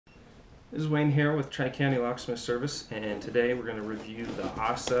This is Wayne here with Tri County Locksmith Service, and today we're going to review the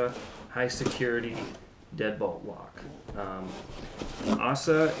ASSA high security deadbolt lock.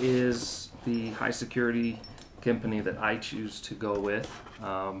 ASSA is the high security company that I choose to go with.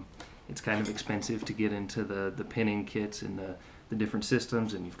 It's kind of expensive to get into the pinning kits and the different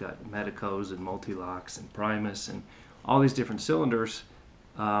systems, and you've got Medicos and Multi-Locks and Primus and all these different cylinders,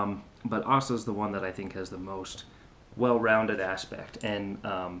 but ASSA is the one that I think has the most well-rounded aspect, and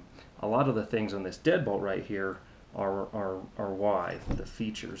a lot of the things on this deadbolt right here are why, the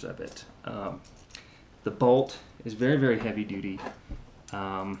features of it. The bolt is very, very heavy duty.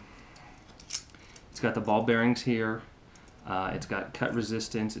 It's got the ball bearings here. It's got cut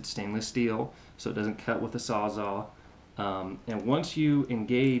resistance. It's stainless steel, so it doesn't cut with a sawzall. And once you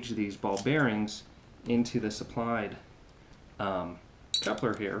engage these ball bearings into the supplied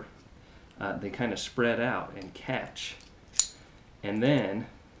coupler here, they kind of spread out and catch. And then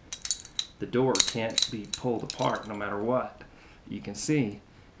the door can't be pulled apart no matter what. You can see,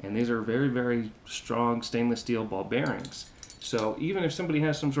 and these are very, very strong stainless steel ball bearings. So even if somebody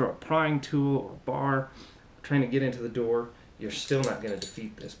has some sort of prying tool or bar trying to get into the door, you're still not going to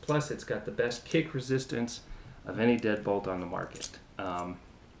defeat this. Plus, it's got the best kick resistance of any deadbolt on the market.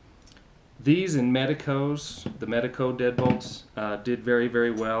 These and Medicos, the Medico deadbolts, did very,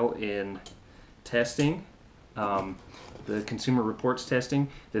 very well in testing. The Consumer Reports testing,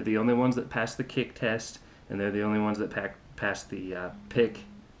 they're the only ones that passed the kick test, and they're the only ones that passed the pick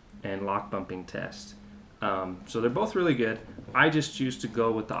and lock bumping test. So they're both really good. I just choose to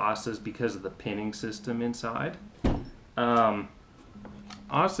go with the ASSA's because of the pinning system inside.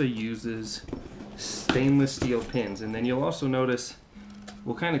 ASSA uses stainless steel pins, and then you'll also notice,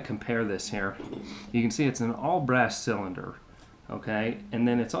 we'll kind of compare this here. You can see it's an all brass cylinder, okay? And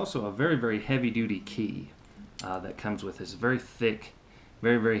then it's also a very, very heavy duty key that comes with this very thick,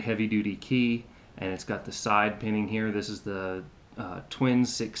 very, very heavy duty key, and it's got the side pinning here. This is the Twin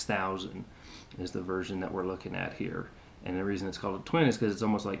 6000 is the version that we're looking at here. And the reason it's called a twin is because it's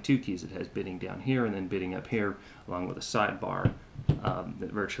almost like two keys. It has bitting down here and then bitting up here, along with a sidebar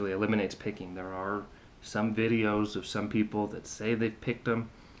that virtually eliminates picking. There are some videos of some people that say they've picked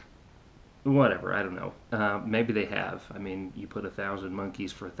them. Whatever, I don't know. Maybe they have. I mean, you put 1,000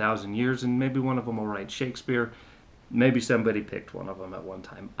 monkeys for 1,000 years, and maybe one of them will write Shakespeare. Maybe somebody picked one of them at one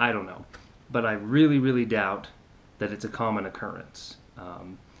time. I don't know. But I really, really doubt that it's a common occurrence.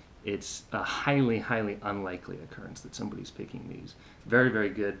 It's a highly, highly unlikely occurrence that somebody's picking these. Very, very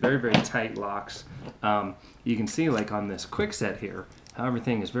good. Very, very tight locks. You can see, like on this quick set here, how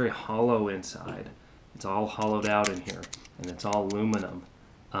everything is very hollow inside. It's all hollowed out in here, and it's all aluminum.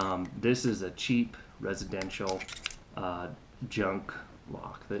 This is a cheap residential junk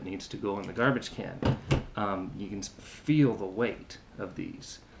lock that needs to go in the garbage can. You can feel the weight of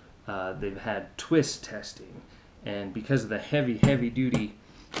these. They've had twist testing, and because of the heavy, heavy duty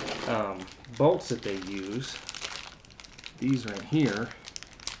bolts that they use, these right here,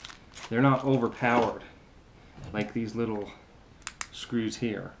 they're not overpowered like these little screws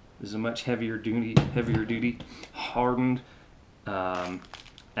here. This is a much heavier duty, hardened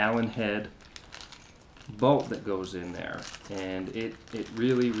Allen head bolt that goes in there, and it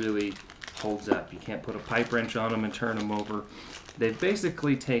really, really holds up. You can't put a pipe wrench on them and turn them over. They've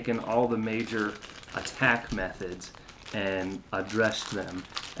basically taken all the major attack methods and addressed them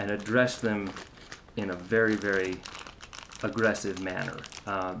in a very, very aggressive manner.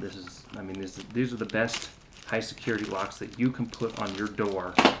 These are the best high security locks that you can put on your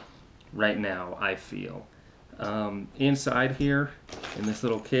door right now, I feel. Inside here, in this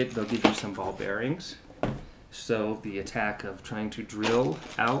little kit, they'll give you some ball bearings. So the attack of trying to drill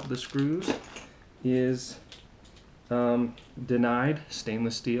out the screws is denied.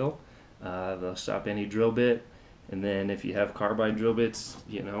 Stainless steel. They'll stop any drill bit. And then if you have carbide drill bits,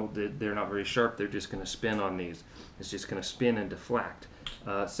 you know, they're not very sharp. They're just going to spin on these. It's just going to spin and deflect.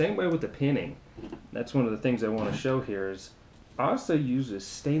 Same way with the pinning. That's one of the things I want to show here is ASSA uses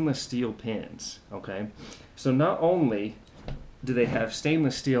stainless steel pins, okay? So not only do they have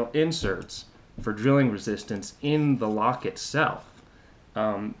stainless steel inserts for drilling resistance in the lock itself,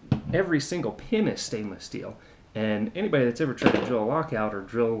 every single pin is stainless steel. And anybody that's ever tried to drill a lock out or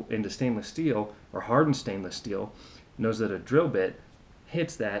drill into stainless steel or hardened stainless steel knows that a drill bit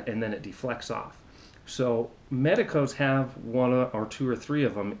hits that and then it deflects off. So Medicos have one or two or three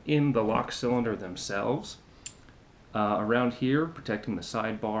of them in the lock cylinder themselves, around here, protecting the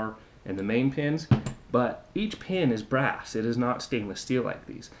sidebar and the main pins, but each pin is brass. It is not stainless steel like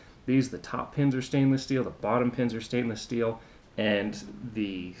these. The top pins are stainless steel, the bottom pins are stainless steel, and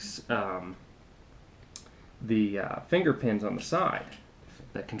the finger pins on the side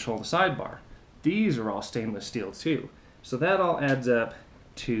that control the sidebar. These are all stainless steel too. So that all adds up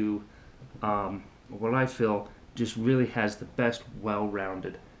to what I feel just really has the best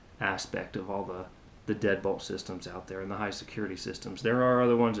well-rounded aspect of all the deadbolt systems out there and the high security systems. There are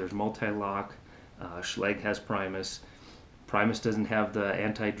other ones. There's multi-lock. Schlage has Primus. Primus doesn't have the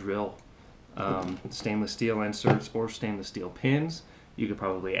anti-drill stainless steel inserts or stainless steel pins. You could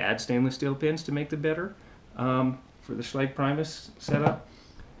probably add stainless steel pins to make the better for the Schlage Primus setup.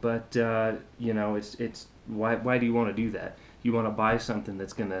 But you know, it's why do you want to do that? You want to buy something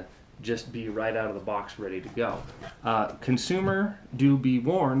that's going to just be right out of the box ready to go. Consumer, do be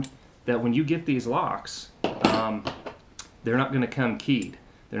warned that when you get these locks, they're not going to come keyed.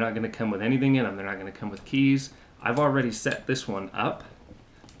 They're not going to come with anything in them. They're not going to come with keys. I've already set this one up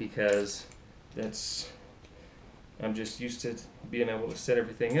because I'm just used to being able to set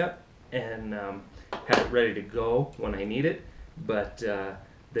everything up and have it ready to go when I need it. But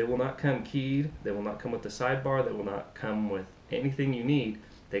they will not come keyed. They will not come with the sidebar. They will not come with anything you need.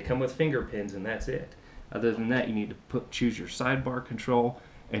 They come with finger pins and that's it. Other than that, you need to choose your sidebar control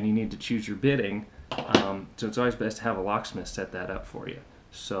and you need to choose your bitting. So it's always best to have a locksmith set that up for you.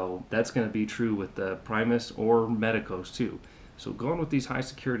 So that's going to be true with the Primus or Medicos too. So going with these high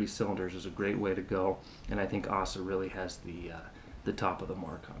security cylinders is a great way to go, and I think ASSA really has the top of the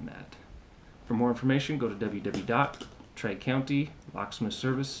mark on that. For more information, go to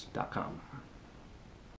www.tricountylocksmithservice.com.